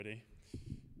Ready?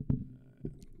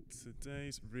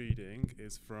 Today's reading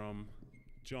is from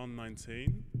John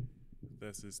 19,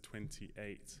 verses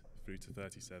 28 through to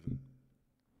 37.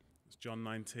 It's John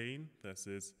 19,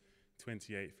 verses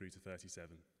 28 through to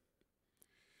 37.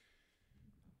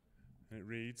 And it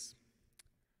reads,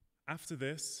 "After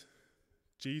this,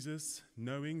 Jesus,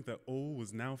 knowing that all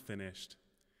was now finished,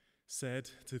 said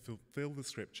to fulfill the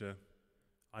scripture,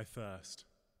 'I thirst.'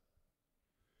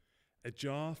 A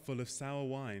jar full of sour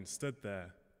wine stood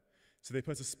there, so they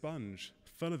put a sponge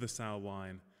full of the sour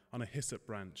wine on a hyssop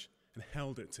branch and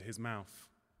held it to his mouth.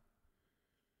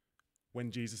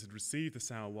 When Jesus had received the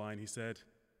sour wine, he said,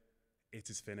 'It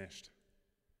is finished.'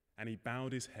 And he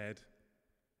bowed his head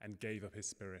and gave up his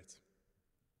spirit.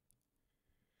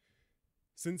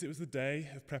 Since it was the day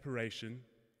of preparation,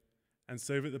 and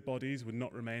so that the bodies would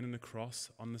not remain on the cross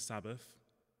on the Sabbath,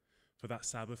 for that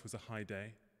Sabbath was a high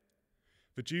day,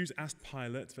 the Jews asked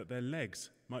Pilate that their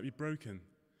legs might be broken,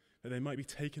 that they might be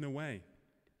taken away.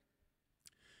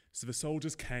 So the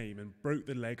soldiers came and broke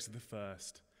the legs of the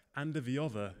first and of the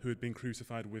other who had been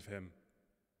crucified with him.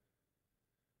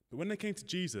 But when they came to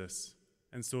Jesus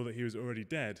and saw that he was already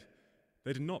dead,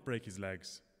 they did not break his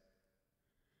legs.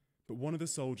 But one of the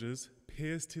soldiers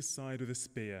pierced his side with a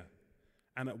spear,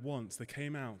 and at once there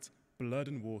came out blood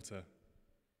and water.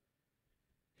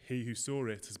 He who saw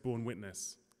it has borne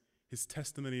witness. His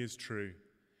testimony is true,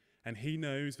 and he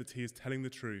knows that he is telling the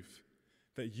truth,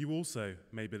 that you also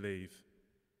may believe.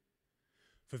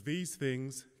 For these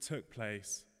things took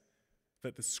place,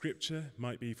 that the scripture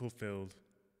might be fulfilled.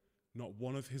 Not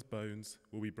one of his bones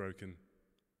will be broken.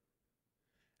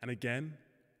 And again,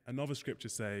 another scripture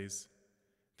says,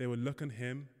 they will look on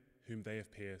him whom they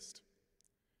have pierced.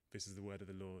 This is the word of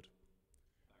the Lord."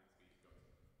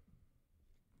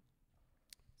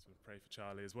 So we'll pray for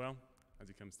Charlie as well as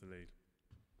he comes to lead.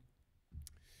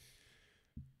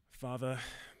 Father,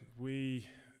 we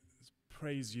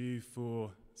praise you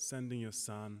for sending your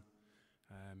Son,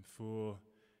 for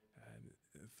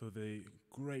the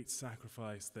great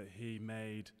sacrifice that he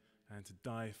made and to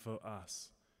die for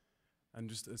us. And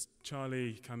just as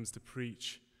Charlie comes to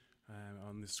preach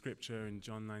on the scripture in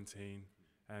John 19,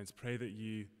 and to pray that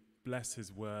you bless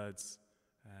his words,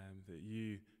 that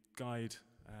you guide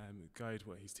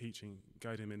what he's teaching,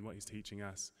 guide him in what he's teaching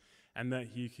us, and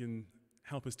that you can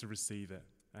help us to receive it,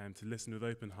 to listen with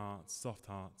open hearts, soft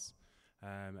hearts,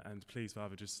 and please,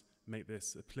 Father, just make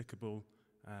this applicable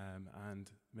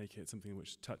and make it something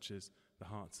which touches the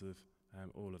hearts of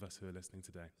all of us who are listening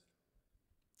today.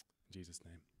 In Jesus'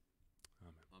 name,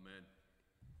 amen. Amen.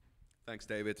 Thanks,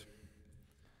 David.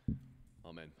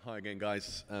 Amen. Hi again,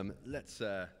 guys. Let's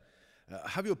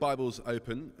have your Bibles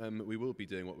open. We will be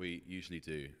doing what we usually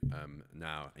do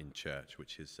now in church,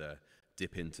 which is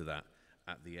dip into that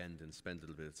at the end and spend a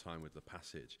little bit of time with the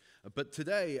passage. But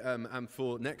today and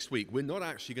for next week, we're not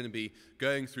actually going to be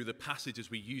going through the passage as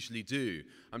we usually do.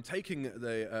 I'm taking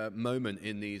the moment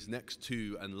in these next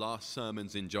two and last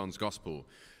sermons in John's Gospel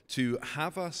to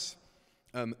have us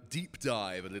deep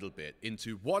dive a little bit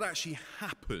into what actually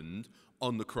happened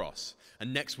on the cross.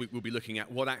 And next week we'll be looking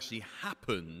at what actually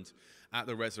happened at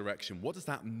the resurrection. What does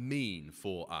that mean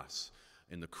for us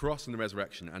in the cross and the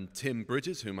resurrection? And Tim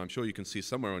Bridges, whom I'm sure you can see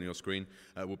somewhere on your screen,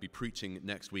 will be preaching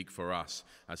next week for us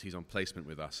as he's on placement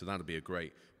with us. So that'll be a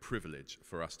great privilege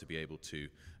for us to be able to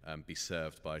be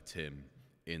served by Tim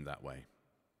in that way.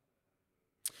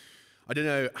 I don't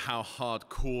know how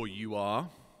hardcore you are.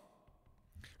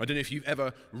 I don't know if you've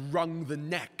ever wrung the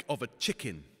neck of a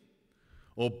chicken,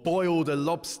 or boiled a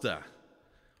lobster,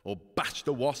 or bashed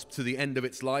a wasp to the end of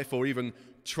its life, or even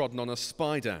trodden on a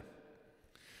spider.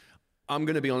 I'm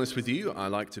going to be honest with you. I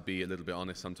like to be a little bit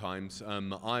honest sometimes.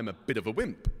 I'm a bit of a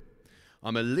wimp.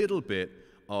 I'm a little bit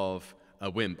of a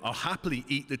wimp. I'll happily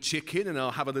eat the chicken and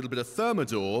I'll have a little bit of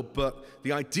Thermidor, but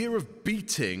the idea of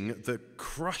beating the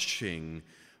crushing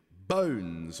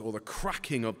bones or the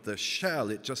cracking of the shell,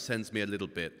 it just sends me a little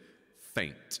bit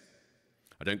faint.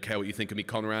 I don't care what you think of me,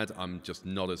 Conrad. I'm just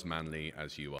not as manly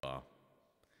as you are.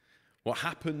 What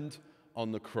happened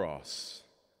on the cross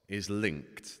is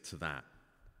linked to that.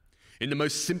 In the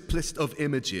most simplest of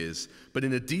images, but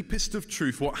in the deepest of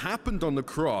truth, what happened on the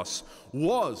cross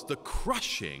was the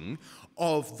crushing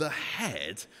of the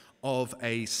head of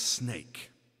a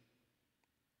snake.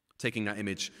 Taking that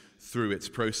image through its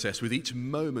process, with each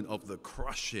moment of the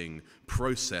crushing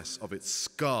process of its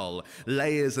skull,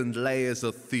 layers and layers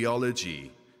of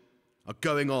theology are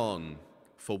going on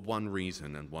for one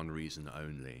reason and one reason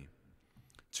only: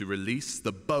 to release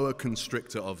the boa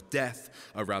constrictor of death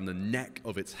around the neck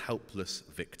of its helpless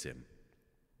victim.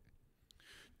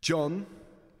 John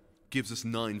gives us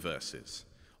 9 verses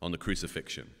on the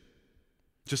crucifixion.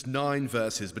 Just 9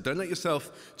 verses, but don't let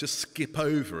yourself just skip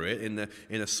over it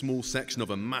in a small section of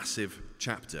a massive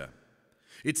chapter.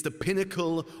 It's the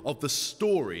pinnacle of the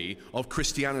story of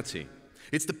Christianity.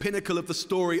 It's the pinnacle of the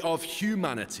story of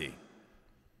humanity.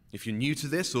 If you're new to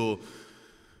this, or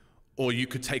you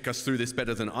could take us through this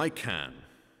better than I can,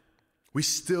 we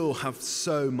still have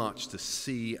so much to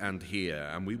see and hear,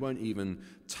 and we won't even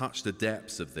touch the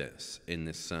depths of this in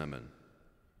this sermon.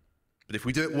 But if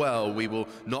we do it well, we will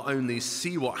not only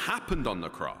see what happened on the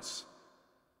cross,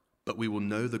 but we will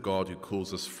know the God who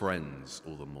calls us friends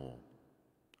all the more.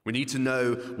 We need to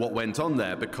know what went on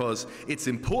there because it's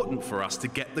important for us to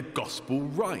get the gospel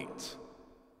right.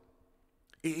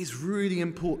 It is really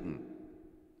important.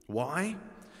 Why?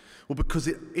 Well, because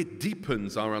it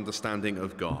deepens our understanding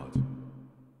of God,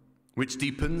 which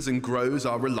deepens and grows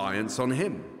our reliance on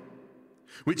Him,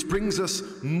 which brings us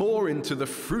more into the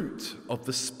fruit of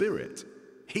the Spirit,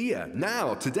 here,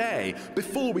 now, today,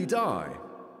 before we die,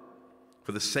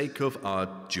 for the sake of our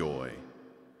joy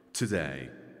today,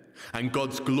 and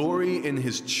God's glory in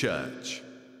His church,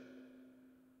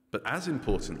 but as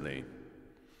importantly,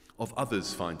 of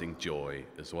others finding joy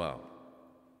as well.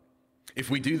 If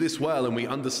we do this well and we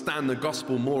understand the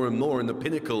gospel more and more in the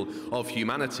pinnacle of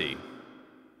humanity,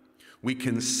 we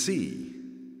can see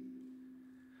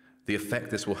the effect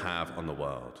this will have on the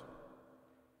world.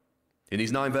 In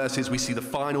these 9 verses, we see the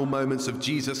final moments of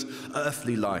Jesus'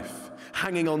 earthly life,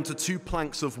 hanging on to 2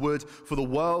 planks of wood for the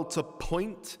world to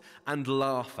point and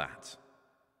laugh at.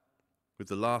 With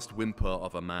the last whimper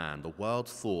of a man, the world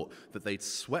thought that they'd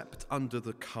swept under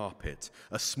the carpet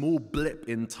a small blip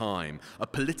in time, a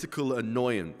political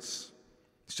annoyance.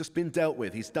 It's just been dealt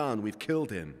with. He's done. We've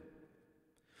killed him.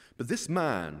 But this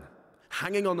man,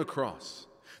 hanging on the cross,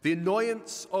 the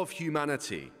annoyance of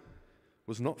humanity,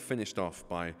 was not finished off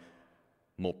by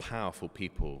more powerful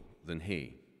people than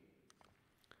he,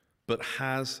 but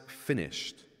has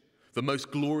finished the most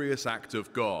glorious act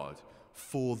of God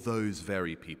for those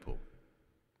very people.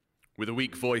 With a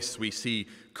weak voice, we see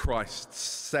Christ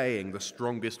saying the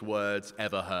strongest words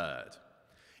ever heard.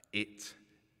 It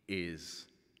is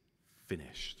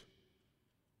finished.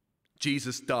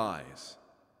 Jesus dies.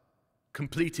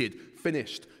 Completed,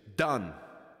 finished, done.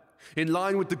 In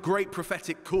line with the great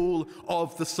prophetic call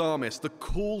of the psalmist, the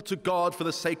call to God for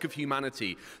the sake of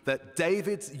humanity that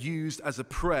David used as a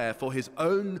prayer for his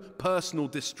own personal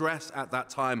distress at that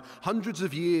time, hundreds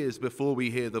of years before we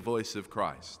hear the voice of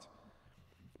Christ.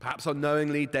 Perhaps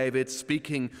unknowingly, David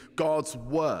speaking God's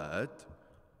word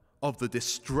of the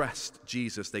distressed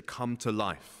Jesus, they come to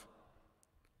life.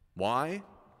 Why?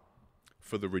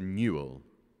 For the renewal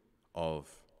of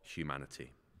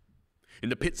humanity. In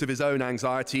the pits of his own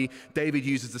anxiety, David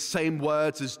uses the same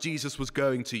words as Jesus was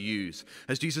going to use,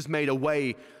 as Jesus made a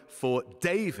way for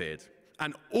David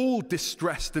and all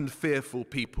distressed and fearful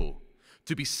people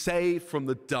to be saved from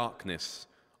the darkness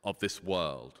of this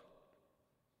world.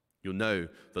 You'll know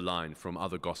the line from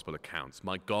other gospel accounts.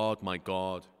 My God,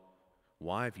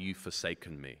 why have you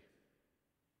forsaken me?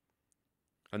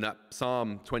 And that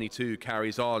Psalm 22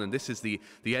 carries on, and this is the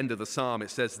end of the psalm.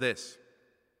 It says this: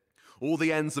 all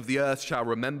the ends of the earth shall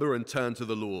remember and turn to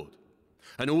the Lord,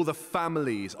 and all the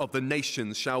families of the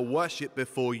nations shall worship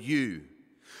before you.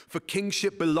 For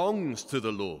kingship belongs to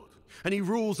the Lord, and he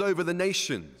rules over the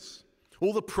nations.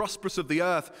 All the prosperous of the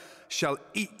earth shall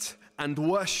eat and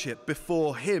worship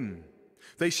before him.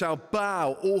 They shall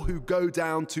bow, all who go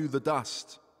down to the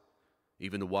dust,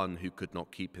 even the one who could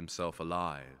not keep himself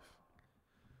alive.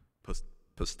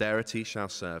 Posterity shall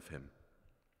serve him.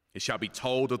 It shall be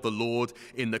told of the Lord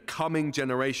in the coming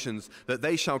generations that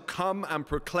they shall come and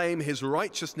proclaim his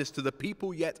righteousness to the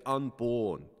people yet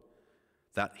unborn,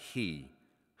 that he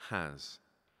has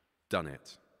done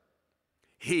it.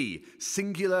 He,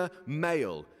 singular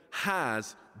male,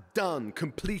 has done,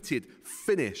 completed,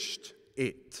 finished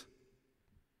it.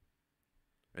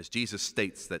 As Jesus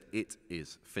states that it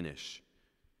is finished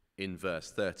in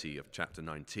verse 30 of chapter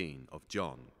 19 of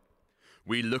John.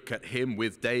 We look at him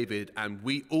with David and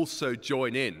we also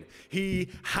join in. He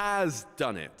has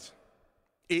done it.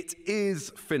 It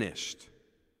is finished.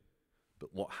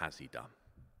 But what has he done?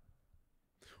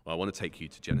 Well, I want to take you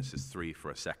to Genesis 3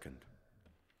 for a second.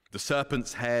 The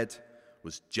serpent's head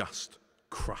was just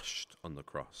crushed on the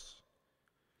cross.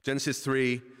 Genesis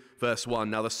 3, verse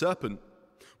 1. Now the serpent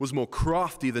was more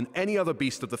crafty than any other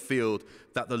beast of the field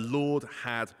that the Lord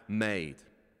had made.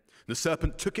 The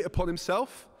serpent took it upon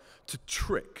himself to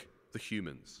trick the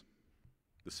humans.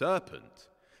 The serpent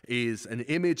is an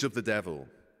image of the devil,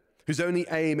 whose only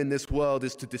aim in this world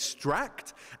is to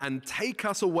distract and take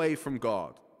us away from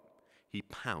God. He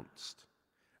pounced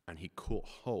and he caught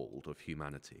hold of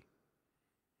humanity.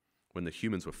 When the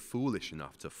humans were foolish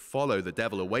enough to follow the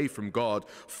devil away from God,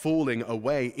 falling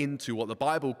away into what the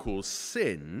Bible calls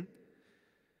sin,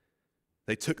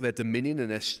 they took their dominion and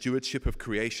their stewardship of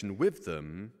creation with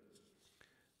them.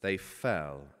 They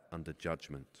fell under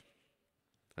judgment,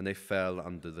 and they fell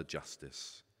under the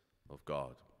justice of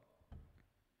God.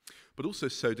 But also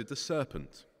so did the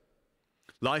serpent.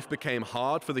 Life became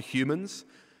hard for the humans,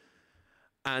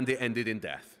 and it ended in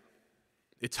death.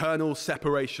 Eternal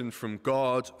separation from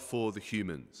God for the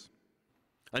humans.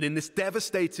 And in this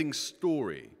devastating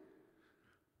story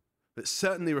that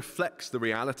certainly reflects the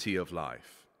reality of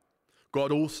life,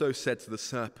 God also said to the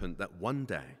serpent that one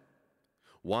day,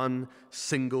 one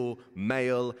single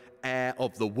male heir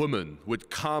of the woman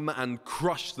would come and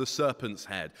crush the serpent's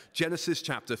head. Genesis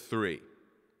chapter 3,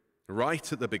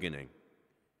 right at the beginning.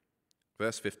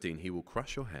 Verse 15, he will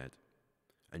crush your head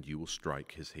and you will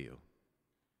strike his heel.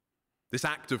 This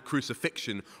act of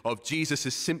crucifixion of Jesus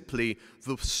is simply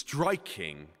the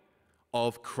striking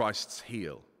of Christ's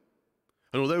heel.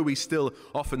 And although we still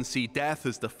often see death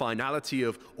as the finality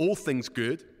of all things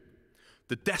good,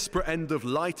 the desperate end of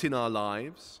light in our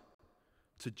lives,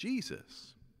 to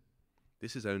Jesus,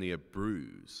 this is only a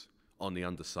bruise on the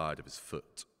underside of his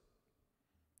foot.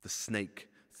 The snake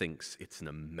thinks it's an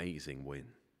amazing win,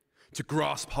 to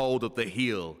grasp hold of the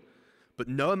heel, but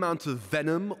no amount of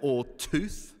venom or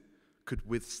tooth could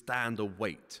withstand the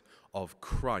weight of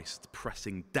Christ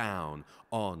pressing down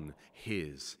on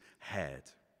his head.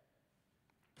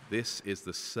 This is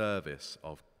the service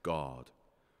of God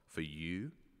for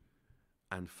you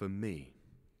and for me.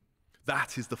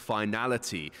 That is the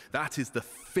finality. That is the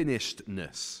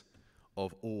finishedness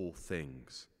of all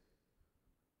things.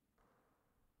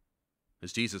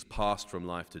 As Jesus passed from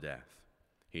life to death,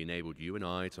 he enabled you and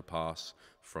I to pass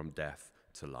from death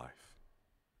to life.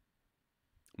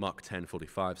 Mark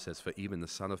 10:45 says, "For even the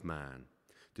Son of Man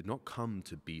did not come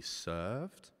to be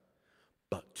served,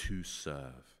 but to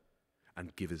serve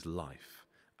and give his life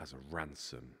as a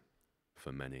ransom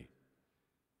for many."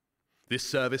 This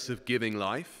service of giving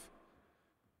life,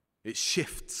 it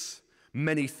shifts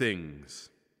many things.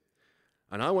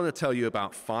 And I want to tell you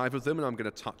about 5 of them, and I'm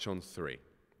going to touch on 3.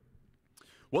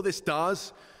 What this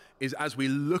does is, as we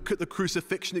look at the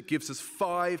crucifixion, it gives us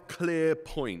 5 clear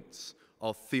points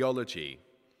of theology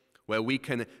where we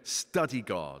can study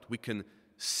God, we can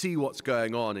see what's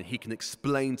going on, and he can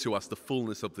explain to us the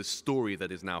fullness of this story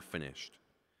that is now finished.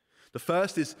 The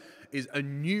first is a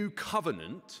new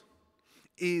covenant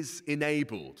is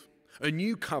enabled. A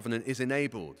new covenant is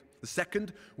enabled. The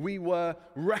second, we were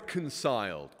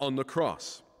reconciled on the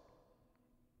cross.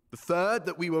 The third,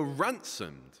 that we were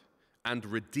ransomed and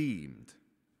redeemed.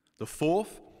 The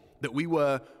fourth, that we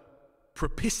were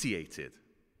propitiated.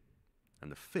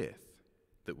 And the fifth,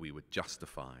 that we were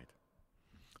justified.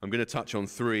 I'm going to touch on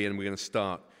 3, and we're going to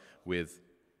start with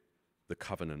the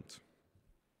covenant.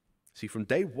 See, from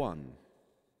day one,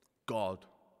 God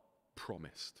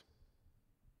promised.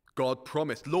 God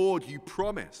promised. Lord, you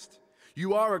promised.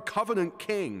 You are a covenant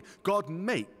king. God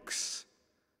makes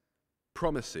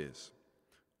promises.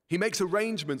 He makes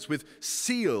arrangements with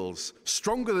seals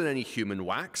stronger than any human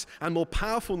wax and more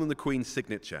powerful than the Queen's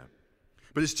signature.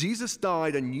 But as Jesus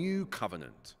died, a new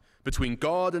covenant between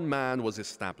God and man was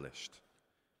established.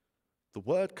 The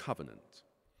word covenant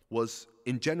was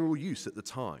in general use at the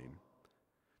time,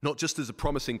 not just as a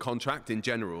promising contract in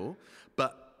general,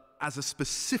 but as a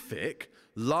specific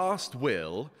last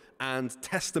will and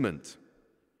testament.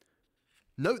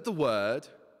 Note the word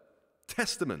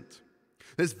testament.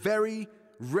 There's very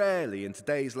rarely in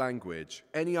today's language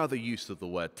any other use of the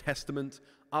word testament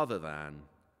other than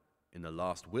in the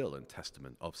last will and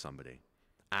testament of somebody,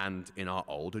 and in our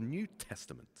Old and New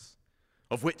Testaments,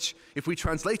 of which, if we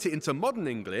translate it into modern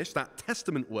English, that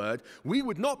testament word, we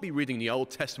would not be reading the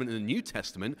Old Testament and the New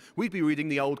Testament, we'd be reading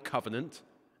the Old Covenant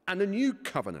and the New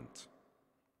Covenant.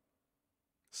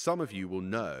 Some of you will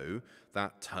know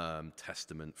that term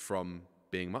testament from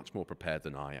being much more prepared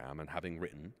than I am and having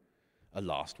written a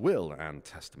last will and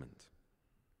testament.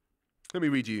 Let me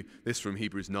read you this from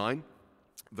Hebrews 9,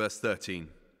 verse 13.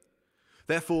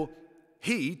 Therefore,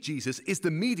 he, Jesus, is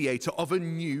the mediator of a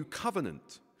new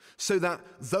covenant, so that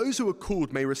those who are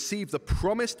called may receive the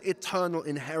promised eternal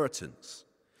inheritance,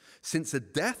 since a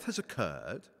death has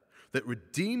occurred that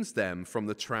redeems them from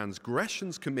the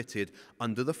transgressions committed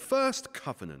under the first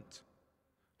covenant.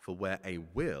 For where a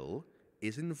will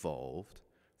is involved,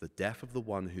 the death of the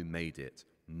one who made it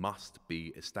must be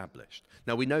established.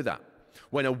 Now we know that.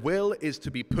 When a will is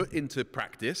to be put into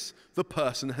practice, the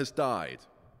person has died.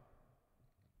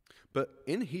 But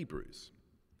in Hebrews,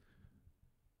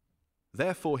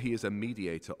 Therefore, he is a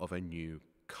mediator of a new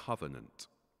covenant.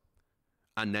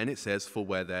 And then it says, for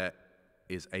where there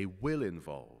is a will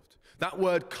involved. That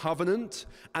word covenant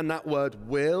and that word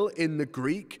will in the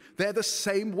Greek, they're the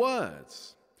same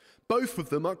words. Both of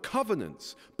them are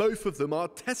covenants. Both of them are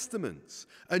testaments.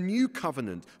 A new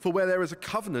covenant, for where there is a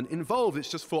covenant involved.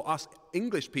 It's just for us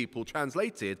English people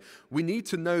translated, we need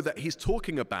to know that he's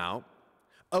talking about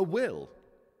a will,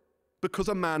 because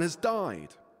a man has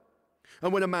died.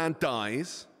 And when a man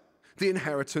dies, the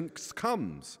inheritance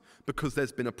comes, because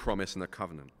there's been a promise and a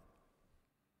covenant.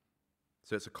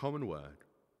 So it's a common word.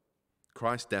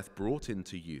 Christ's death brought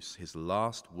into use his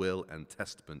last will and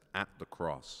testament at the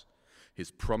cross,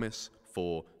 his promise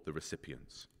for the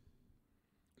recipients.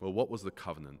 Well, what was the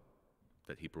covenant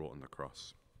that he brought on the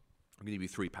cross? I'm going to give you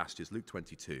 3 passages. Luke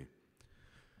 22.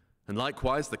 And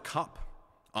likewise, the cup,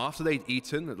 after they'd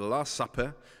eaten at the Last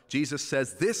Supper, Jesus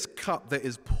says, this cup that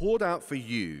is poured out for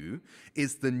you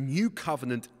is the new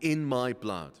covenant in my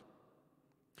blood.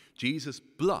 Jesus'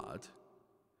 blood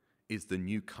is the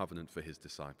new covenant for his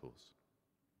disciples.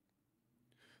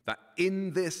 That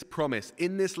in this promise,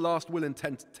 in this last will and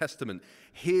testament,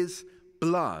 his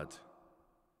blood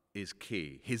is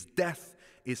key. His death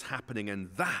is happening, and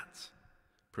that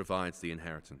provides the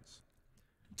inheritance.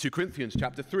 2 Corinthians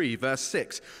chapter 3, verse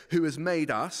 6, who has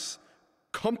made us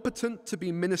competent to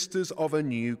be ministers of a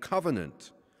new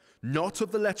covenant, not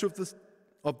of the letter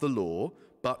of the law,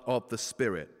 but of the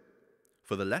Spirit.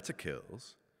 For the letter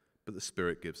kills, but the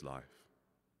Spirit gives life.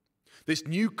 This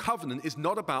new covenant is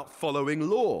not about following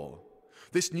law.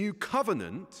 This new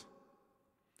covenant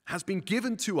has been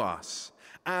given to us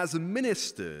as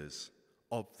ministers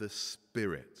of the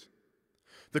Spirit.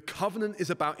 The covenant is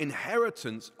about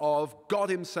inheritance of God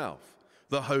himself,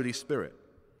 the Holy Spirit,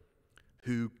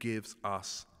 who gives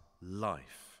us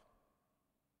life.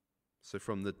 So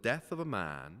from the death of a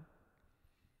man,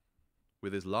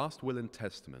 with his last will and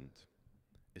testament,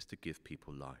 is to give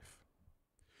people life.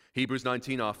 Hebrews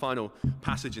 19, our final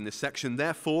passage in this section.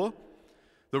 Therefore,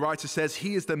 the writer says,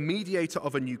 he is the mediator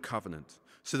of a new covenant,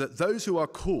 so that those who are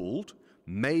called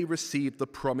may receive the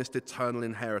promised eternal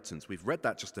inheritance. We've read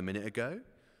that just a minute ago,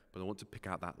 but I want to pick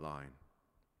out that line.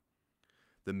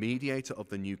 The mediator of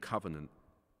the new covenant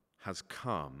has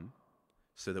come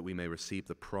so that we may receive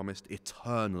the promised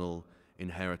eternal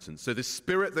inheritance. So the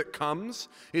Spirit that comes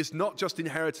is not just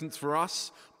inheritance for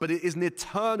us, but it is an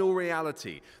eternal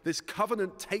reality. This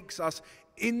covenant takes us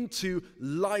into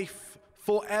life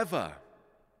forever.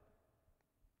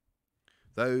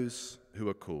 Those who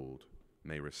are called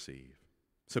may receive.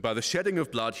 So by the shedding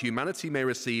of blood, humanity may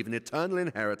receive an eternal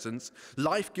inheritance,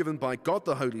 life given by God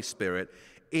the Holy Spirit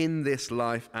in this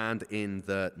life and in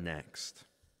the next.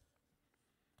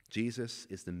 Jesus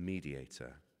is the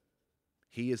mediator.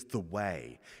 He is the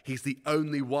way. He's the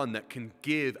only one that can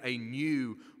give a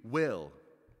new will.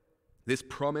 This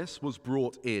promise was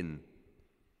brought in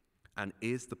and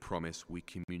is the promise we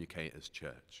communicate as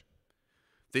church.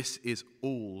 This is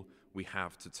all we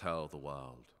have to tell the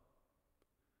world.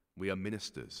 We are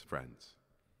ministers, friends.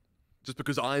 Just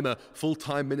because I'm a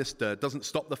full-time minister doesn't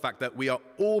stop the fact that we are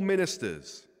all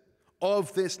ministers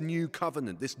of this new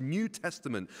covenant, this New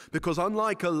Testament, because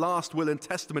unlike a last will and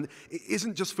testament, it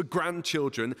isn't just for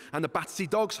grandchildren and a Battersea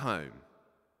Dogs home.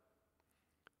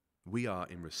 We are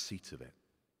in receipt of it,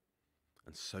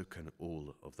 and so can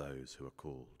all of those who are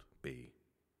called be.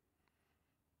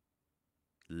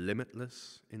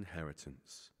 Limitless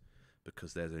inheritance,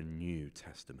 because there's a New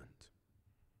Testament.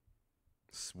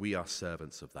 We are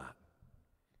servants of that.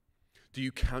 Do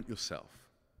you count yourself?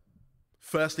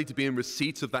 Firstly, to be in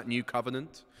receipt of that new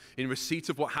covenant, in receipt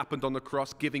of what happened on the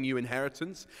cross, giving you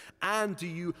inheritance. And do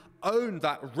you own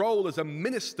that role as a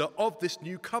minister of this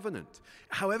new covenant?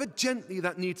 However gently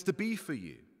that needs to be for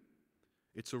you,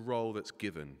 it's a role that's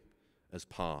given as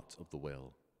part of the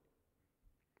will.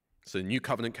 So the new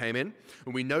covenant came in,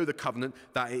 and we know the covenant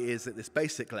that it is at this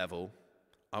basic level.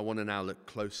 I want to now look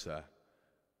closer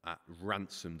at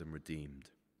ransomed and redeemed.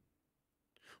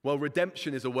 Well,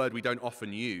 redemption is a word we don't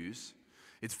often use.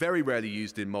 It's very rarely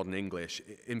used in modern English.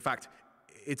 In fact,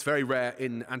 it's very rare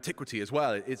in antiquity as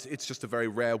well. It's just a very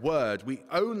rare word. We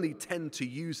only tend to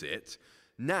use it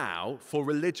now for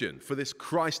religion, for this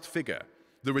Christ figure,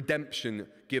 the redemption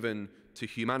given to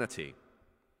humanity.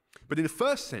 But in the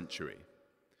first century,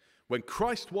 when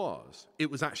Christ was, it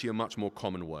was actually a much more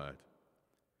common word.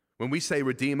 When we say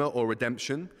redeemer or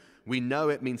redemption, we know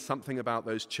it means something about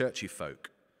those churchy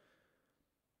folk.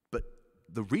 But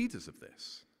the readers of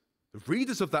this, the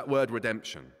readers of that word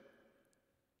redemption,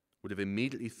 would have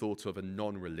immediately thought of a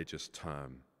non-religious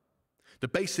term. The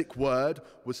basic word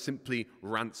was simply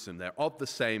ransom. They're of the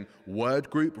same word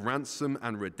group, ransom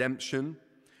and redemption.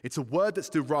 It's a word that's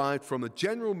derived from the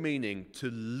general meaning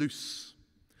to loose,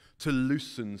 to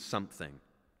loosen something,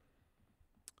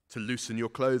 to loosen your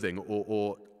clothing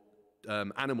or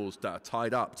animals that are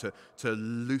tied up, to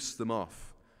loose them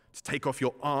off, to take off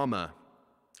your armor,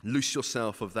 loose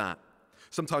yourself of that.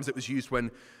 Sometimes it was used when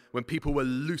people were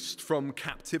loosed from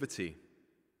captivity.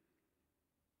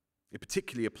 It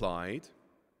particularly applied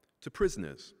to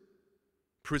prisoners.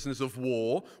 Prisoners of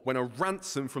war, when a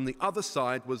ransom from the other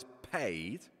side was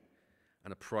paid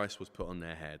and a price was put on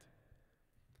their head.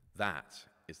 That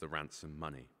is the ransom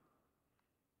money.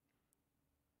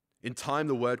 In time,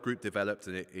 the word group developed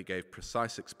and it gave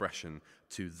precise expression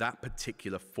to that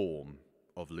particular form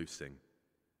of loosing.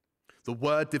 The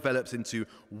word develops into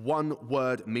one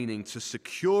word meaning to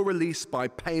secure release by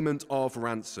payment of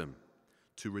ransom,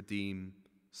 to redeem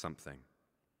something.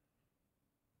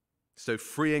 So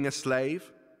freeing a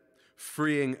slave,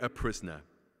 freeing a prisoner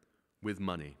with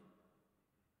money.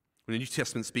 When the New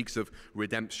Testament speaks of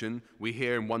redemption, we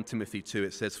hear in 1 Timothy 2,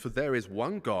 it says, "For there is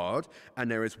one God, and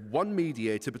there is one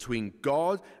mediator between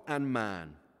God and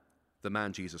man, the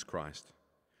man Jesus Christ,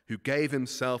 who gave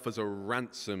himself as a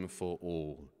ransom for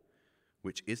all,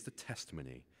 which is the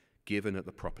testimony given at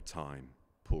the proper time,"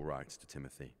 Paul writes to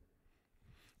Timothy.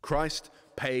 Christ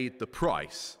paid the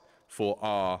price for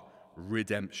our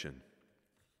redemption.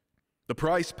 The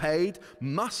price paid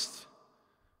must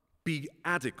be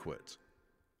adequate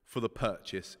for the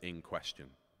purchase in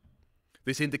question.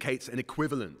 This indicates an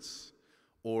equivalence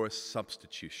or a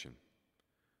substitution.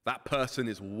 That person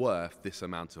is worth this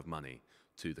amount of money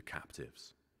to the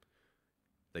captives.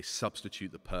 They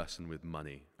substitute the person with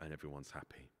money and everyone's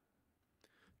happy.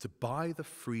 To buy the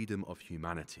freedom of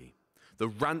humanity, the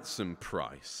ransom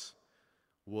price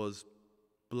was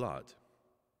blood.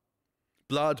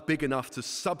 Blood big enough to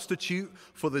substitute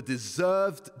for the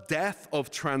deserved death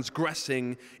of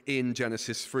transgressing in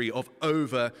Genesis 3, of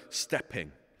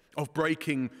overstepping, of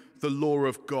breaking the law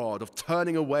of God, of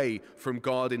turning away from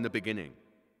God in the beginning.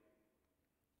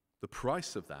 The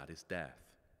price of that is death.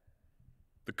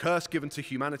 The curse given to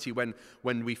humanity when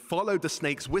we followed the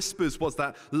snake's whispers was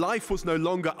that life was no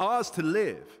longer ours to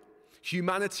live.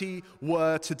 Humanity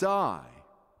were to die.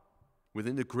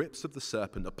 Within the grips of the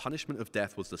serpent, the punishment of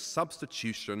death was the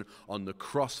substitution on the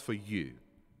cross for you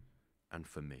and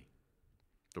for me.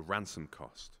 The ransom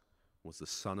cost was the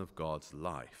Son of God's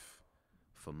life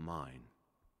for mine.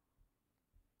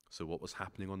 So what was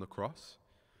happening on the cross?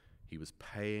 He was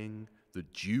paying the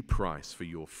due price for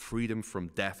your freedom from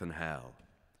death and hell.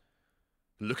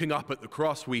 Looking up at the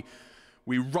cross, we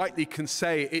rightly can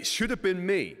say, it should have been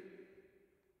me.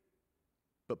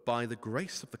 But by the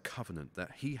grace of the covenant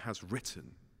that he has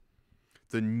written,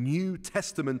 the New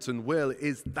Testament and will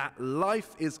is that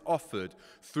life is offered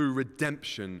through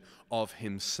redemption of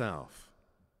himself.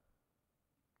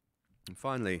 And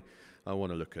finally, I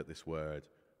want to look at this word,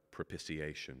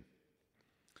 propitiation.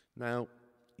 Now,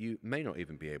 you may not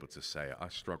even be able to say it. I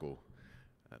struggle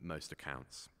at most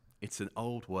accounts. It's an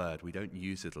old word. We don't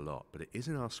use it a lot, but it is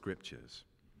in our scriptures.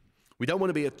 We don't want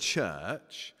to be a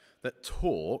church that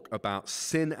talk about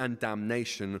sin and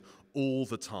damnation all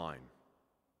the time.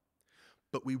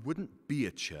 But we wouldn't be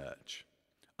a church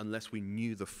unless we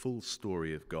knew the full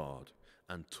story of God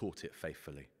and taught it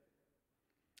faithfully.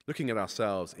 Looking at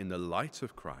ourselves in the light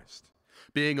of Christ,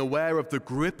 being aware of the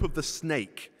grip of the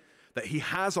snake that he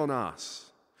has on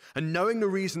us, and knowing the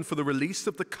reason for the release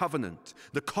of the covenant,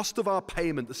 the cost of our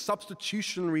payment, the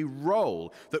substitutionary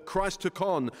role that Christ took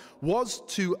on was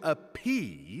to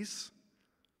appease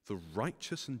the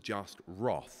righteous and just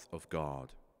wrath of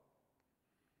God.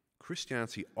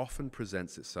 Christianity often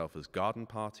presents itself as garden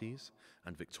parties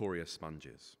and Victoria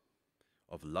sponges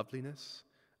of loveliness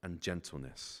and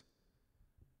gentleness.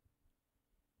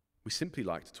 We simply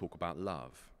like to talk about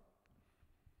love.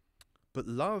 But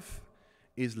love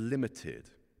is limited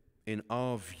in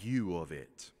our view of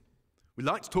it. We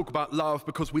like to talk about love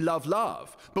because we love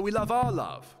love, but we love our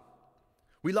love.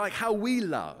 We like how we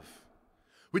love.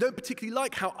 We don't particularly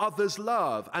like how others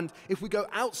love. And if we go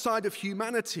outside of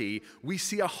humanity, we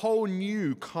see a whole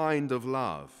new kind of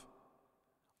love.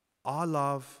 Our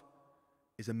love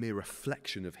is a mere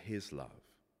reflection of his love.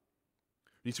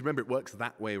 You need to remember it works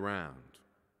that way around.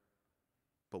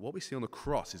 But what we see on the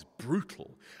cross is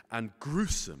brutal and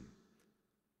gruesome.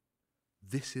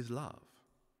 This is love,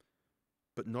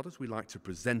 but not as we like to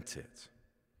present it.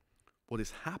 What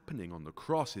is happening on the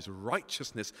cross is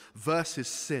righteousness versus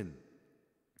sin.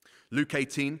 Luke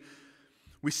 18,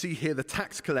 we see here the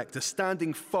tax collector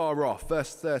standing far off,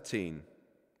 verse 13.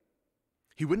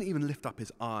 He wouldn't even lift up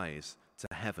his eyes to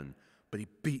heaven, but he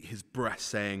beat his breast,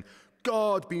 saying,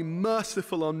 God, be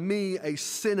merciful on me, a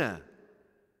sinner.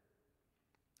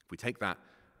 If we take that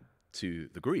to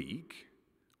the Greek,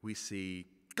 we see,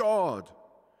 God,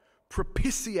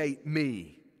 propitiate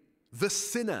me, the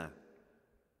sinner.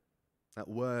 That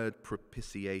word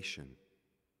propitiation,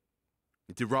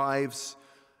 it derives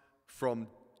from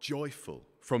joyful,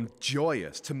 from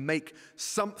joyous, to make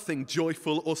something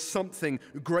joyful or something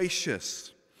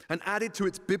gracious. And added to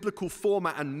its biblical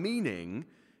format and meaning,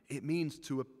 it means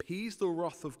to appease the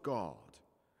wrath of God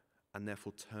and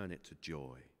therefore turn it to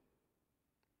joy.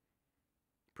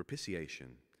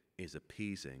 Propitiation is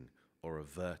appeasing or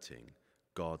averting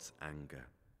God's anger.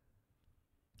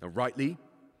 Now, rightly,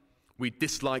 we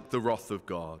dislike the wrath of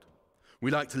God.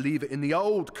 We like to leave it in the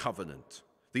old covenant,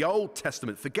 the Old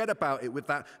Testament, forget about it with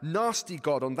that nasty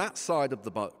God on that side of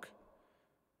the book.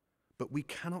 But we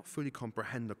cannot fully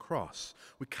comprehend the cross.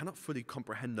 We cannot fully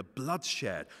comprehend the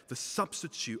bloodshed, the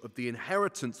substitute of the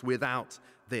inheritance without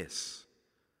this.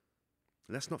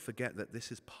 Let's not forget that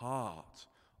this is part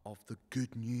of the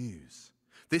good news.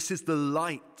 This is the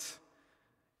light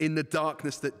in the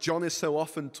darkness that John is so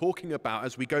often talking about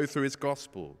as we go through his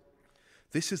gospel.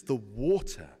 This is the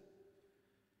water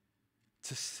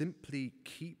to simply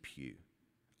keep you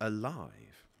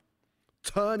alive,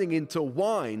 turning into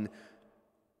wine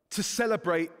to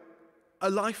celebrate a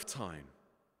lifetime.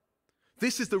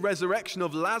 This is the resurrection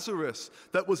of Lazarus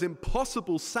that was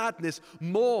impossible sadness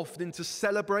morphed into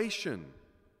celebration.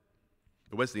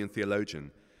 The Wesleyan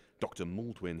theologian, Dr.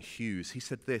 Maldwin Hughes, he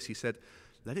said this, he said,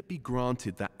 let it be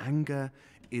granted that anger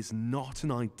is not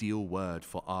an ideal word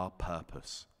for our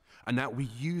purpose, and that we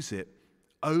use it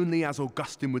only, as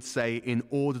Augustine would say, in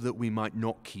order that we might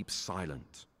not keep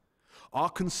silent. Our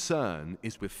concern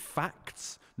is with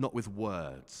facts, not with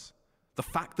words. The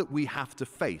fact that we have to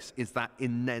face is that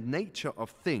in the nature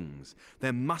of things,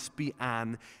 there must be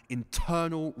an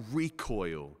internal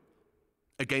recoil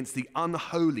against the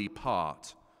unholy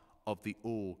part of the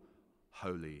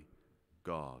all-holy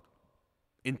God.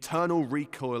 Internal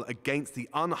recoil against the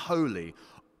unholy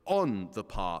on the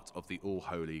part of the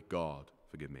all-holy God.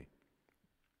 Forgive me.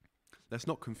 Let's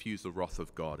not confuse the wrath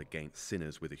of God against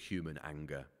sinners with a human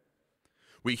anger.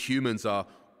 We humans are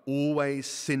always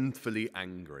sinfully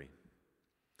angry.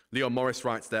 Leon Morris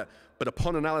writes that, but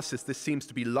upon analysis, this seems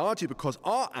to be largely because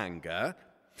our anger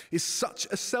is such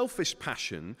a selfish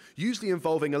passion, usually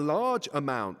involving a large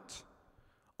amount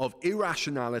of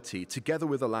irrationality together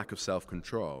with a lack of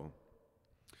self-control.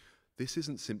 This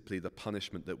isn't simply the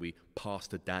punishment that we pass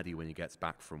to daddy when he gets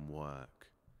back from work.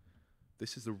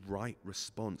 This is the right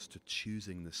response to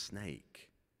choosing the snake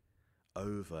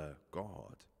over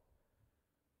God.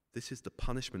 This is the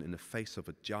punishment in the face of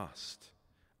a just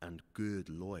and good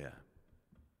lawyer,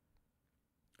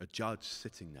 a judge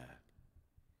sitting there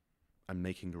and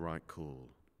making the right call.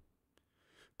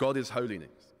 God is holiness.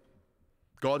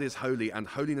 God is holy, and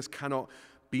holiness cannot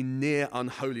be near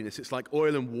unholiness. It's like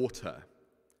oil and water.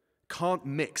 Can't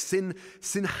mix.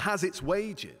 Sin has its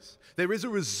wages. There is a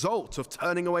result of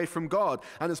turning away from God.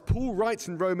 And as Paul writes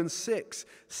in Romans 6,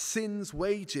 sin's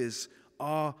wages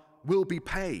will be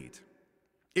paid.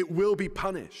 It will be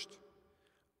punished.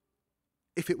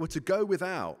 If it were to go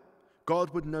without, God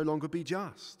would no longer be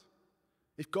just.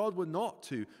 If God were not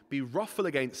to be wrathful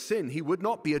against sin, he would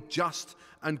not be a just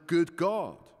and good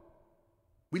God.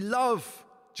 We love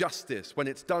justice when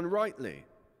it's done rightly.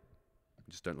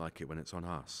 We just don't like it when it's on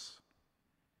us.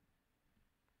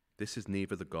 This is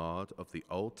neither the God of the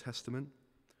Old Testament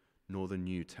nor the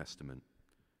New Testament.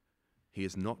 He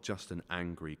is not just an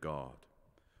angry God,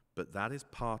 but that is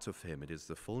part of him. It is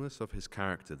the fullness of his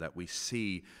character that we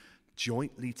see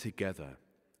jointly together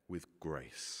with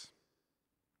grace.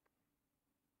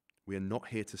 We are not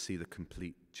here to see the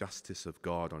complete justice of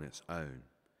God on its own.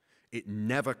 It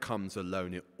never comes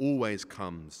alone. It always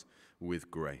comes with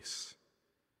grace.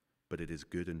 But it is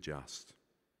good and just.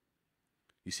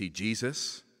 You see,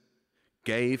 Jesus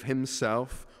gave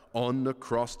himself on the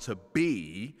cross to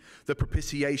be the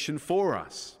propitiation for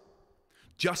us.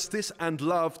 Justice and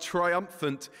love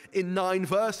triumphant in 9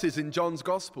 verses in John's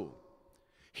Gospel.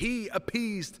 He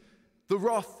appeased the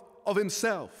wrath of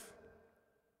himself.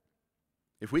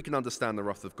 If we can understand the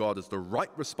wrath of God as the right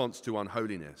response to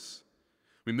unholiness,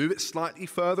 we move it slightly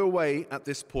further away at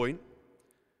this point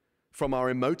from our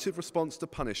emotive response to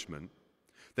punishment,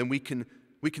 then we can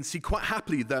see quite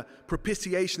happily that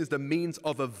propitiation is the means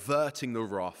of averting the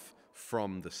wrath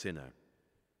from the sinner.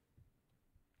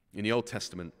 In the Old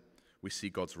Testament, we see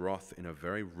God's wrath in a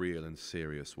very real and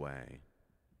serious way.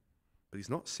 But he's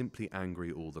not simply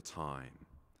angry all the time.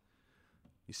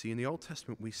 You see, in the Old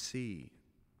Testament, we see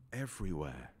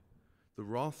everywhere the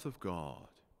wrath of God,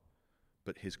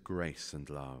 but his grace and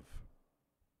love.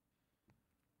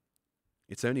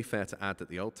 It's only fair to add that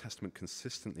the Old Testament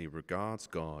consistently regards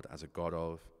God as a God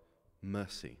of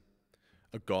mercy,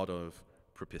 a God of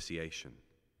propitiation.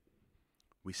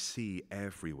 We see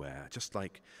everywhere, just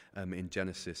like in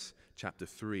Genesis chapter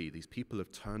 3, these people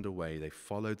have turned away, they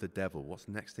followed the devil. What's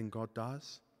the next thing God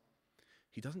does?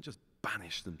 He doesn't just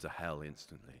banish them to hell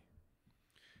instantly.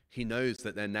 He knows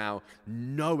that they're now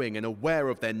knowing and aware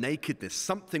of their nakedness.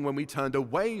 Something when we turned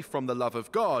away from the love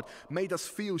of God made us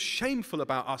feel shameful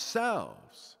about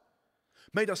ourselves,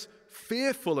 made us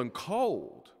fearful and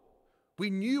cold. We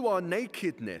knew our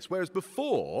nakedness, whereas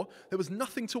before there was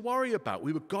nothing to worry about.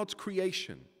 We were God's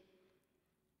creation.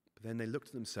 But then they looked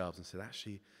at themselves and said,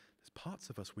 actually, there's parts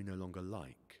of us we no longer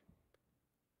like.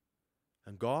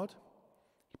 And God,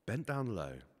 he bent down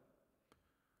low.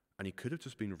 And he could have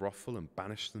just been wrathful and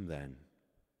banished them then,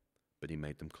 but he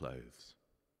made them clothes.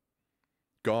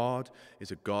 God is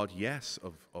a God, yes,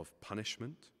 of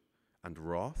punishment and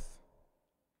wrath,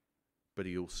 but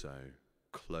he also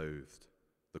clothed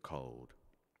the cold.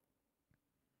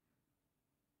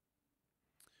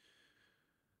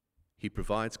 He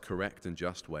provides correct and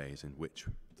just ways in which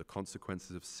the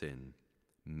consequences of sin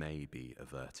may be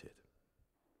averted.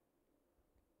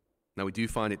 Now, we do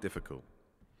find it difficult.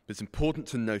 But it's important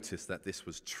to notice that this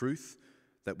was truth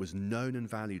that was known and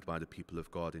valued by the people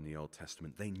of God in the Old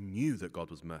Testament. They knew that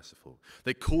God was merciful.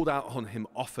 They called out on him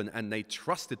often, and they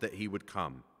trusted that he would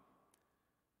come.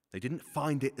 They didn't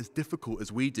find it as difficult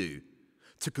as we do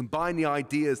to combine the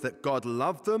ideas that God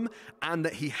loved them and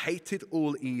that he hated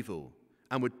all evil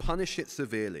and would punish it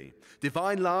severely.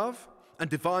 Divine love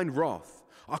and divine wrath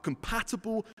are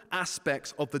compatible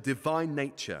aspects of the divine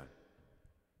nature.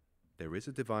 There is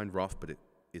a divine wrath, but it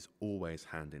is always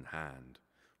hand in hand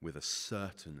with a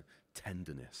certain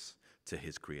tenderness to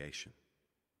his creation.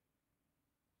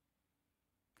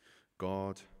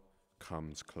 God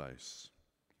comes close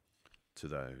to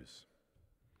those.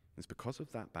 It's because of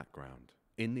that background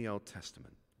in the Old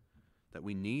Testament that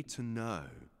we need to know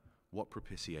what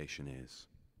propitiation is.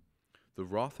 The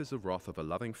wrath is the wrath of a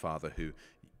loving father who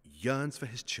yearns for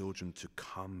his children to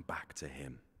come back to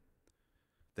him.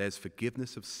 There's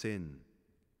forgiveness of sin.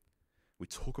 We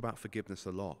talk about forgiveness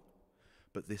a lot,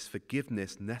 but this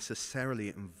forgiveness necessarily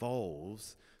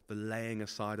involves the laying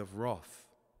aside of wrath.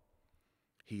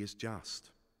 He is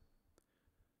just.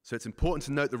 So it's important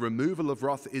to note the removal of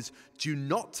wrath is due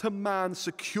not to man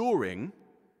securing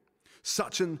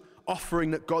such an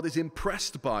offering that God is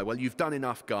impressed by. Well, you've done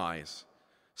enough, guys,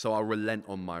 so I'll relent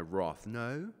on my wrath.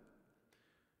 No.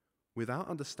 Without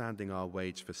understanding our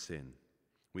wage for sin,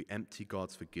 we empty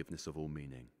God's forgiveness of all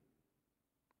meaning.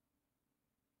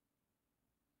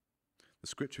 The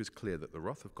scripture is clear that the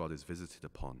wrath of God is visited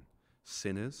upon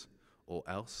sinners, or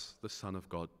else the Son of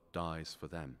God dies for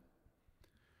them.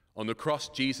 On the cross,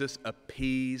 Jesus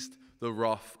appeased the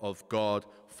wrath of God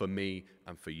for me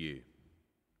and for you.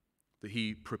 That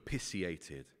he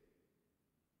propitiated.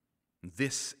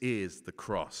 This is the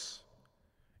cross.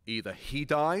 Either he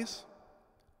dies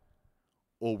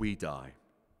or we die.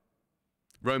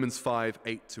 Romans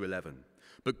 5:8-11.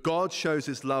 But God shows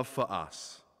his love for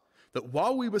us, that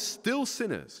while we were still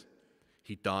sinners,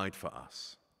 he died for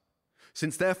us.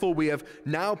 Since therefore we have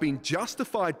now been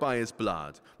justified by his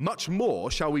blood, much more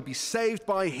shall we be saved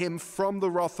by him from the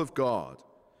wrath of God.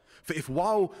 For if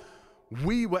while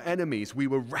we were enemies, we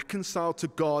were reconciled to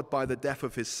God by the death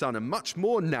of his Son, and much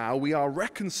more now we are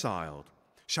reconciled,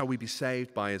 shall we be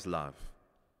saved by his love,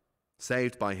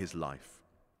 saved by his life.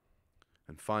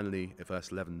 And finally, in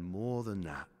verse 11, more than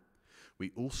that,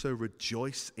 we also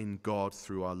rejoice in God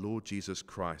through our Lord Jesus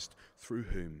Christ, through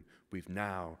whom we've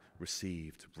now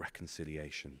received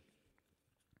reconciliation.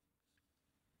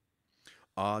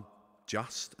 Our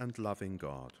just and loving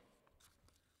God,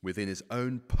 within his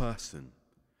own person,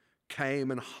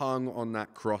 came and hung on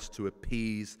that cross to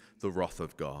appease the wrath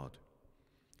of God.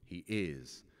 He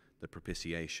is the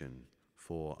propitiation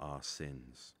for our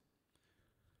sins.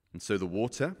 And so the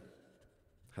water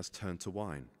has turned to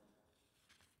wine.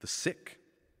 The sick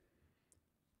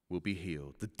will be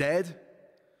healed. The dead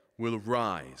will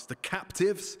rise. The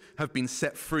captives have been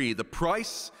set free. The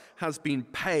price has been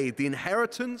paid. The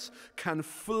inheritance can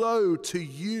flow to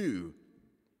you.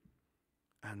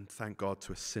 And thank God,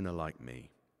 to a sinner like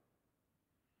me,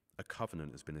 a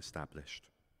covenant has been established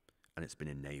and it's been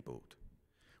enabled.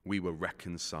 We were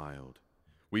reconciled.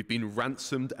 We've been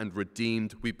ransomed and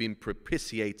redeemed. We've been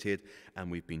propitiated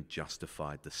and we've been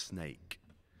justified. The snake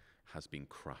has been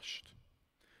crushed.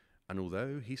 And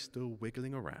although he's still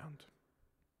wiggling around,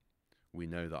 we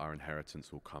know that our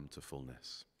inheritance will come to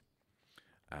fullness.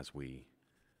 as we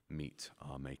meet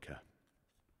our Maker,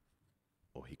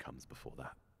 or he comes before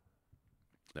that.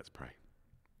 Let's pray.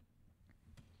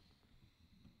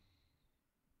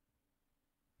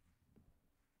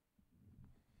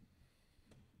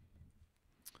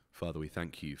 Father, we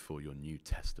thank you for your New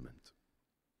Testament.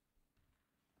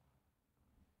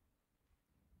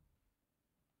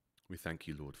 We thank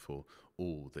you, Lord, for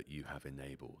all that you have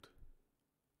enabled.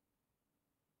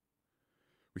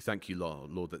 We thank you,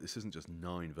 Lord, that this isn't just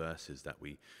 9 verses that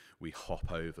we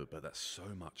hop over, but that so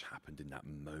much happened in that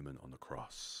moment on the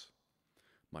cross.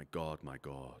 My God,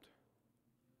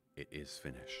 it is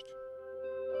finished.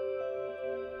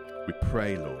 We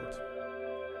pray, Lord.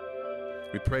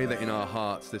 We pray that in our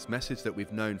hearts, this message that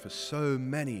we've known for so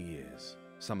many years,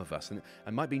 some of us,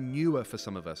 and might be newer for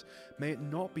some of us, may it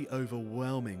not be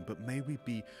overwhelming, but may we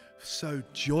be so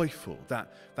joyful that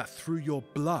through your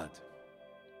blood,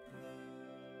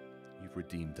 you've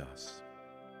redeemed us.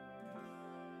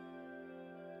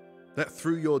 That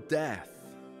through your death,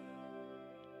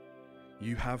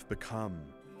 you have become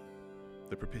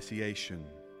the propitiation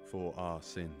for our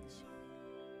sins.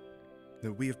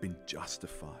 That we have been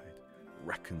justified,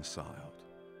 reconciled,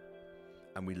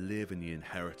 and we live in the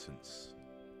inheritance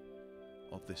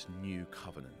of this new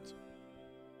covenant.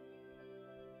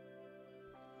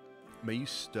 May you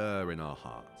stir in our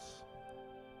hearts,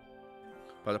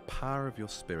 by the power of your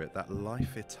Spirit, that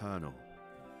life eternal.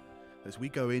 As we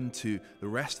go into the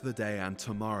rest of the day and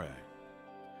tomorrow,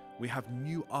 we have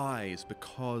new eyes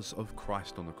because of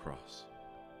Christ on the cross.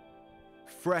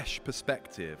 Fresh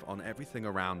perspective on everything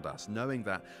around us, knowing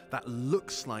that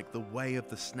looks like the way of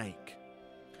the snake,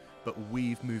 but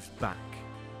we've moved back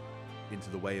into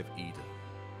the way of Eden.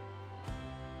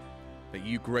 That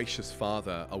you, gracious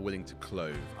Father, are willing to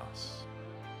clothe us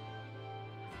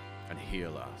and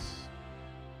heal us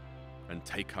and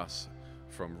take us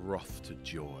from wrath to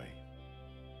joy,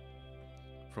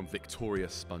 from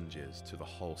victorious sponges to the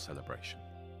whole celebration.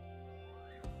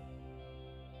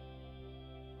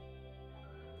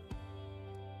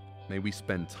 May we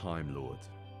spend time, Lord,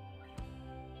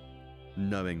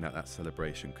 knowing that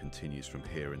celebration continues from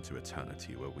here into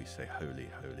eternity, where we say, holy,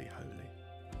 holy, holy,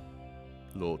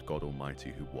 Lord God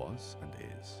Almighty, who was and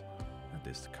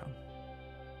is to come.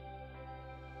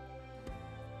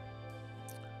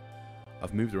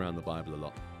 I've moved around the Bible a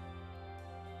lot,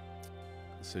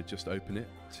 so just open it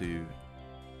to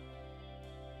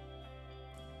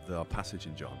our passage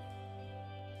in John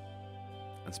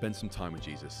and spend some time with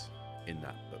Jesus in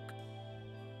that book.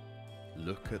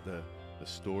 Look at the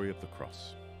story of the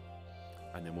cross,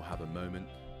 and then we'll have a moment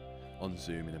on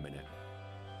Zoom in a minute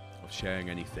of sharing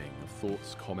anything, of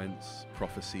thoughts, comments,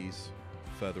 prophecies,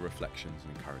 further reflections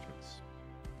and encouragements.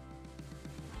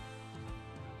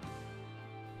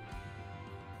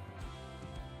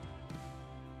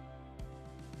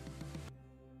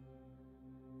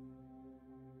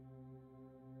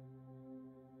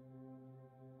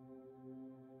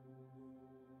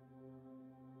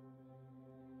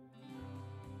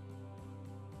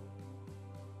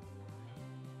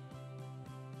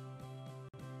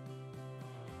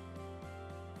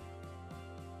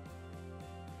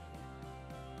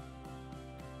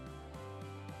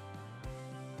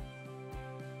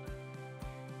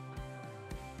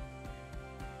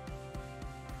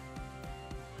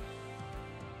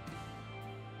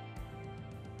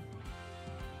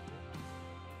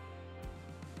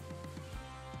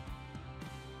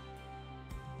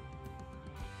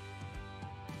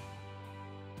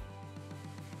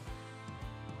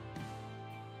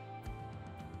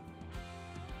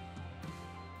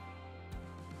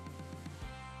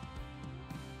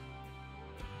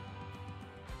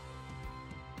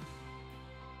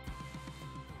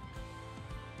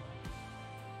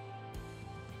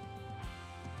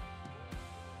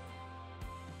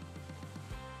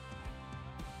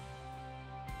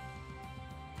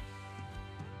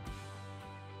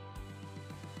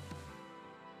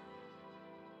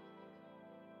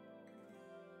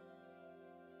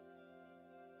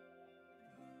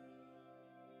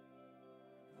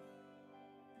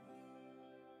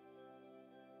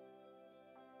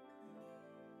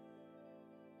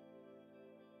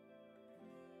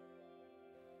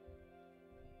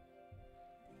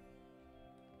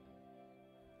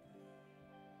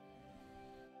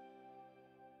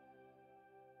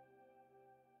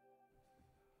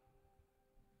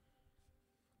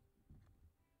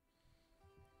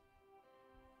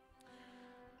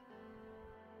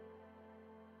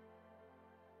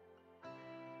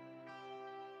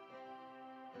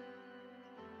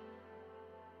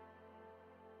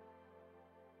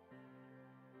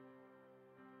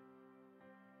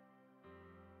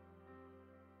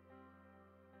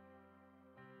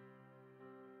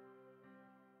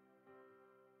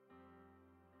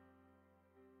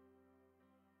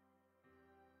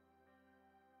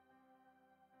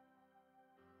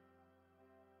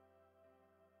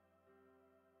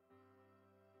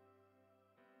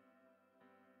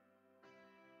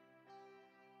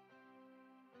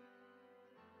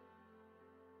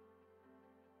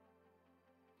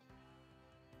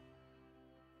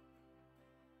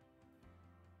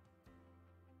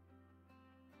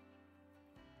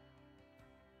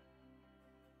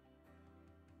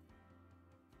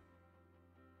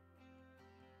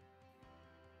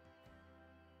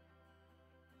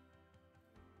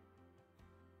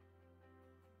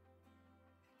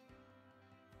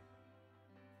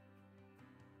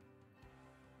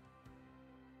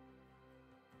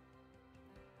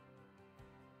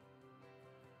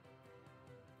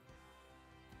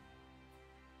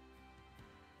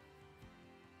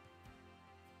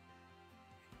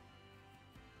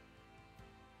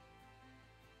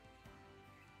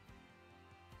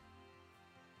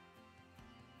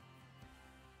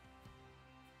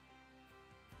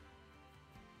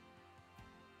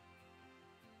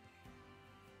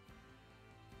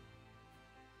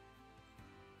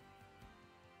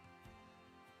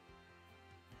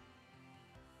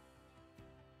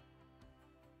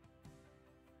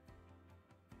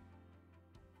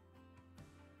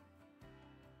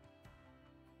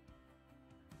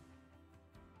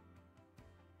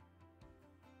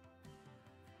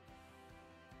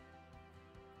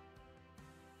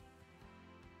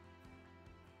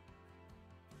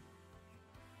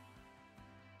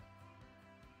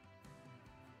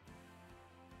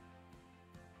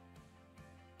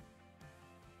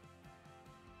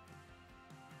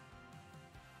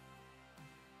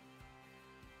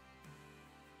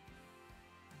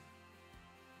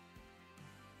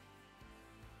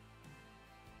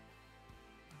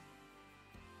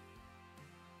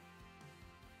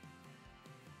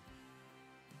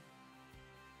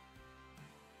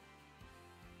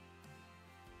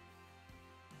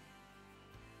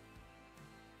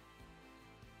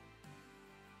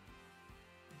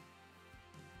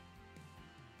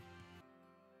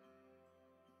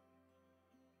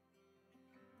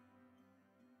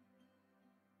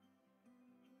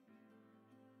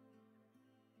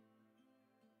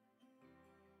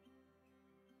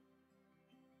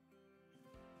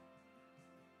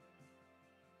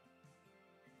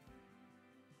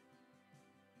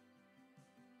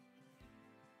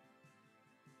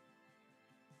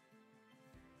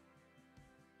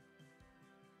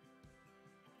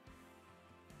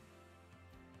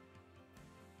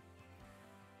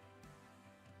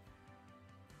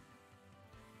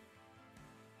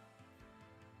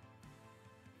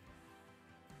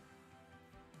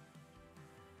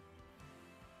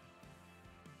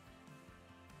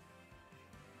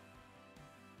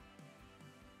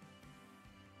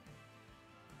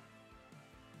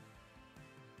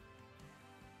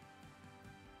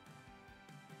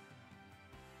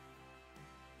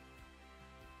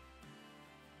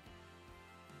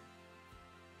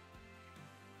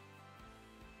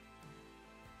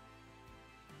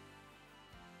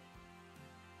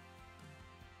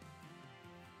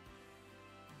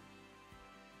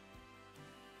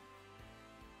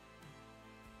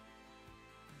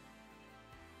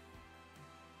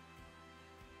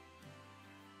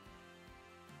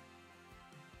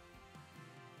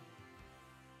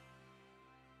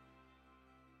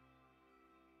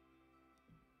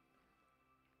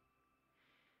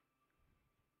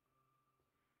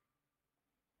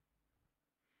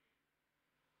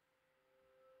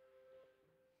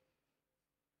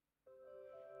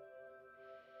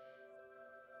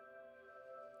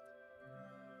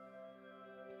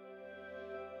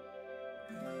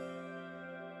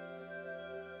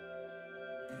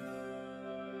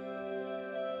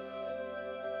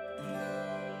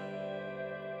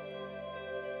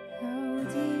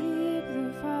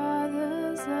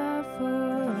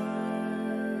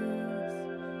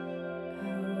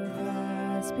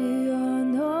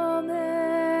 beyond all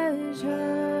measure,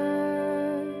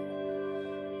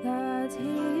 that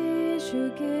he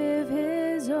should give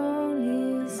his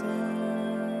only Son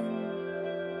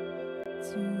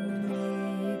to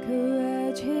make a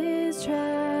wretch his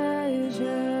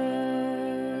treasure.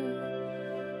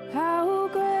 How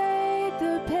great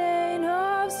the pain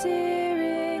of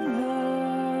searing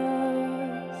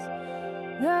loss!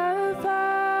 The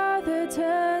Father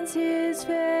turns his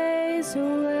face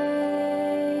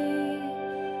away,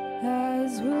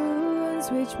 as wounds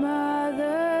which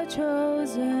mother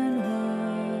chosen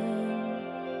one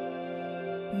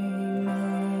bring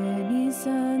many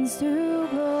sons to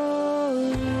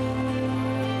glory.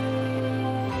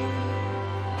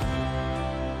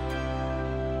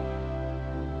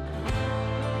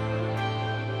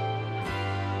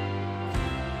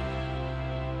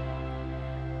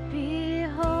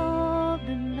 Behold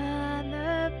the man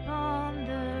upon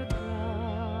the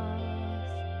cross,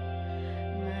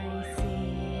 my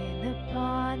sin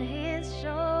upon his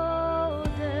shoulders.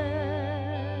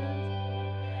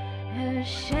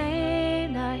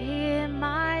 Ashamed I hear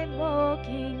my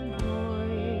mocking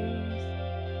voice,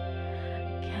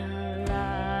 cast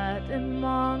out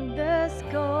among the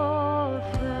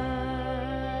scoffers.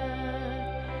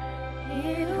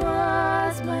 It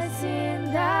was my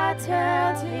sin that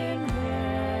held him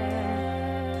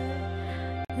there,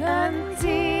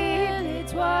 until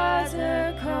it was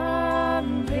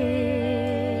accomplished.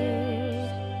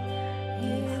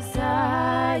 His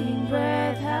dying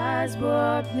breath has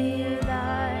brought me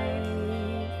life.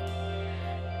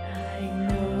 I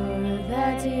know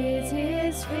that it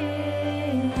is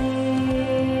finished.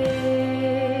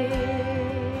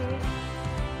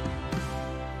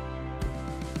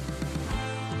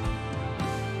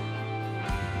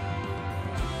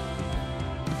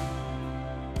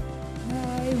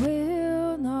 I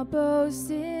will not boast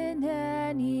in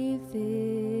anything,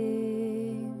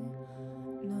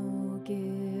 no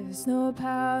gifts, no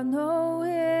power, no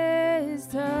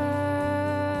wisdom,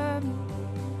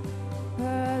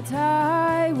 but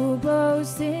I will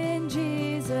boast in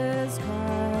Jesus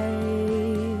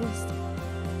Christ,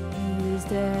 his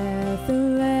death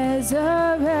and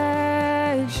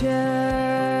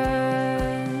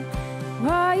resurrection.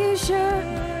 Why you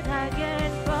should I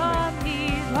get from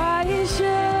these? Why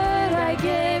should I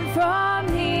gain from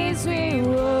his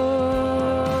reward?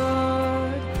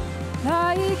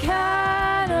 I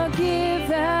cannot give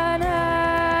an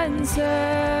answer,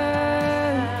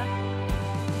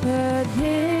 but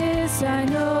this I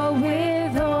know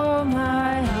with all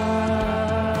my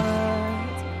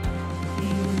heart: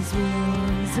 his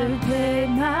wounds have paid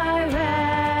my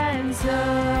ransom.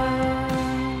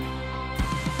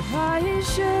 Why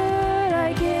should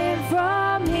I gain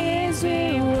from his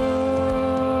reward?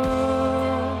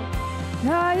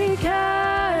 I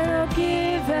cannot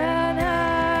give an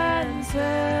answer,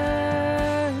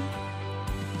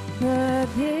 but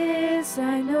this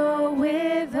I know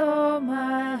with all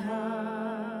my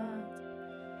heart: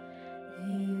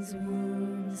 his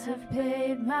wounds have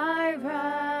paid my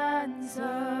ransom.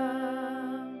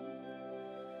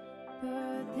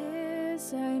 But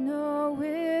this I know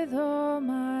with all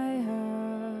my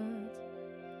heart: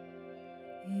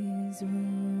 his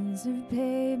wounds have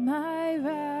paid my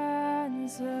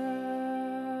ransom.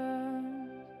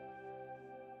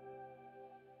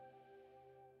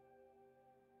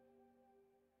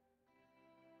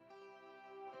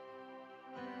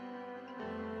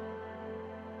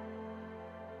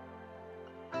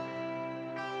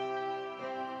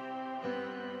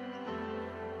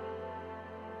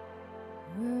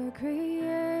 Were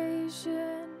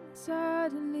creation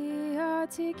suddenly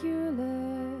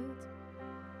articulate,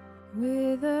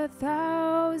 with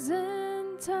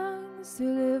 1,000 tongues to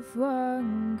lift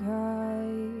one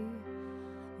cry,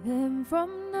 then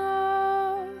from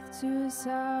north to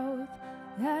south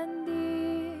and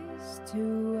east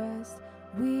to west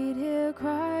we'd hear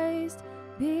Christ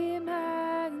be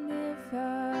magnified.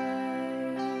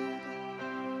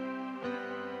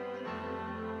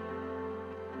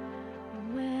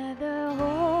 Where the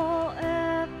whole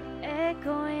earth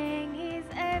echoing his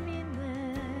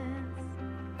eminence,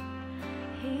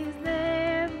 his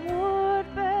name would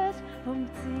burst from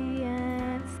sea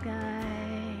and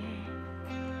sky,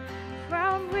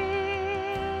 from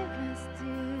rivers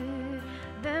to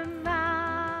the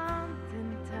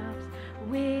mountain tops,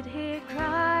 we'd hear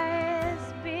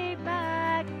Christ be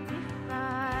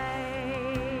magnified.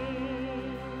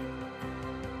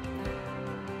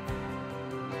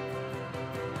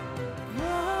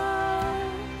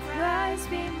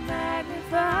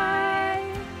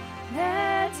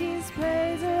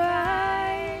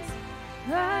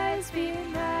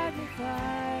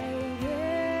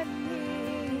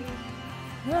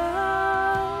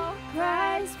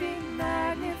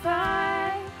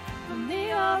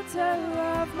 author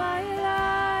of my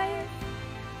life.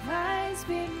 Christ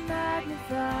be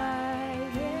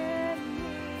magnified in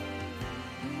me.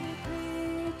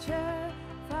 Every creature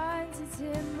finds its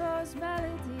inmost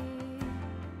melody.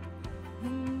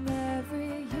 In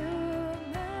every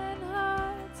human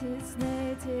heart, its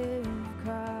native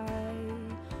cry.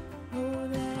 Oh,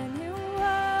 then you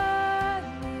won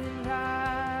in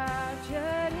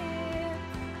raptured hymn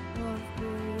of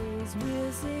praise.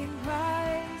 We'll sing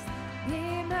Christ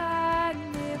be magnified.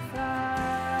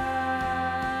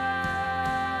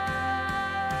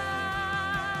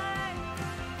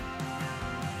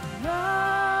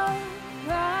 Oh,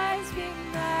 Christ be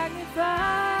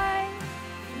magnified.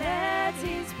 Let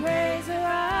his praise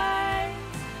arise.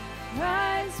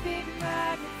 Christ be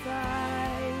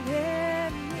magnified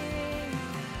in me.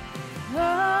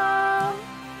 Oh,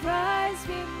 Christ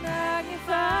be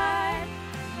magnified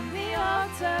on the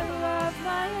altar of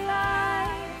my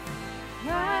life.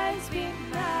 Christ be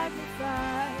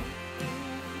magnified in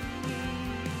me.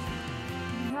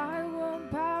 And I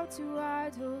won't bow to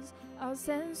idols. I'll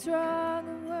stand strong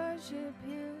and worship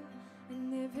you.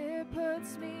 And if it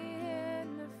puts me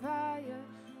in the fire,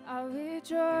 I'll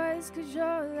rejoice 'cause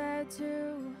you're there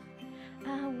too.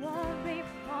 I won't be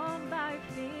formed by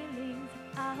feelings.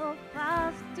 I hold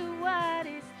fast to what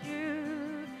is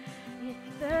true. If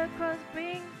the cross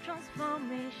brings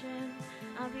transformation,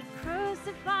 I'll be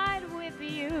crucified with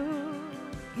you.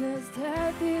 'Cause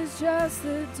death is just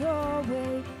the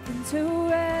doorway into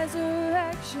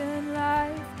resurrection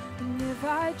life. And if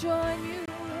I join you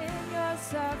in your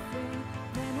suffering,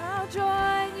 then I'll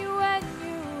join you when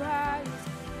you rise.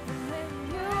 And when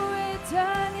you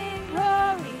return in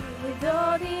glory with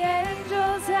all the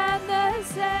angels and the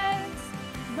saints,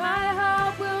 my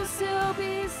heart will still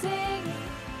be singing,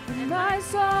 and my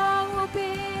song will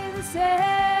be the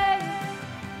same.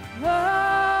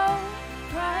 Oh,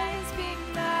 Christ be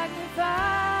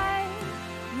magnified.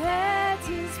 Let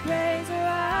his praise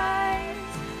arise.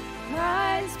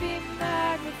 Christ be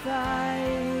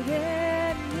magnified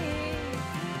in me.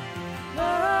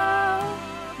 Oh,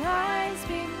 Christ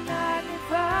be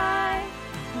magnified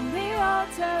on the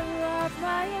altar of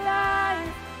my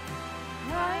life.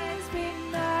 Christ be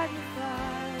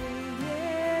magnified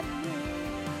in me.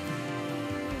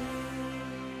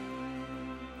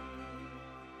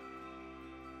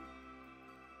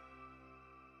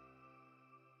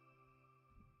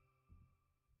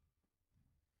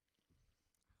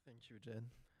 Thank you,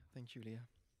 Jen. Thank you, Leah.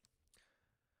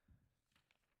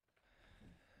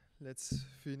 Let's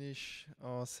finish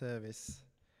our service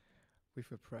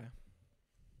with a prayer.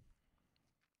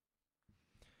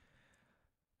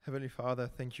 Heavenly Father,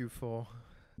 thank you for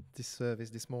this service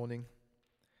this morning.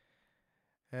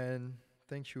 And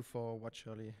thank you for what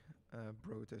Shirley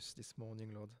brought us this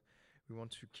morning, Lord. We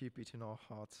want to keep it in our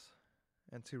hearts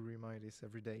and to remind us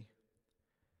every day.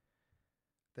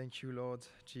 Thank you, Lord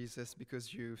Jesus,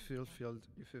 because you fulfilled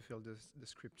the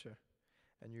scripture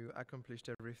and you accomplished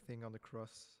everything on the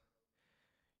cross.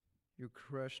 You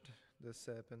crushed the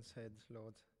serpent's head,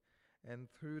 Lord, and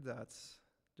through that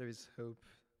there is hope.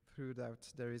 Through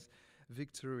that there is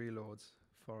victory, Lord,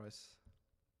 for us.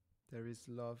 There is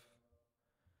love.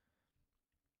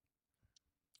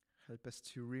 Help us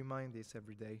to remind this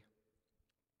every day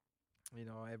in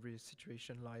our every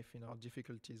situation, life, in our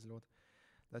difficulties, Lord,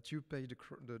 that you paid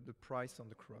the price on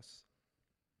the cross.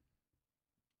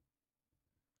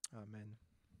 Amen.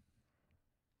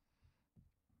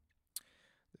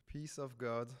 The peace of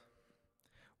God,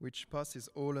 which passes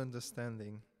all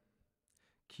understanding,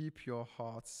 keep your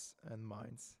hearts and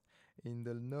minds in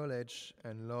the knowledge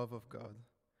and love of God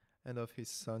and of his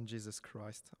Son, Jesus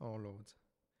Christ, our Lord.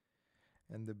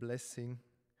 And the blessing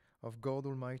of God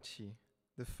Almighty,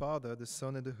 the Father, the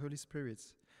Son, and the Holy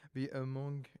Spirit be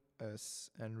among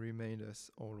us and remain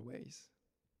us always.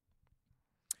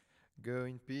 Go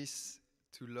in peace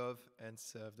to love and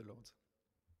serve the Lord.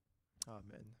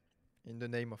 Amen. In the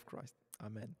name of Christ.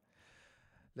 Amen.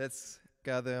 Let's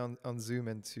gather on Zoom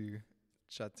and to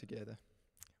chat together.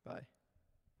 Bye.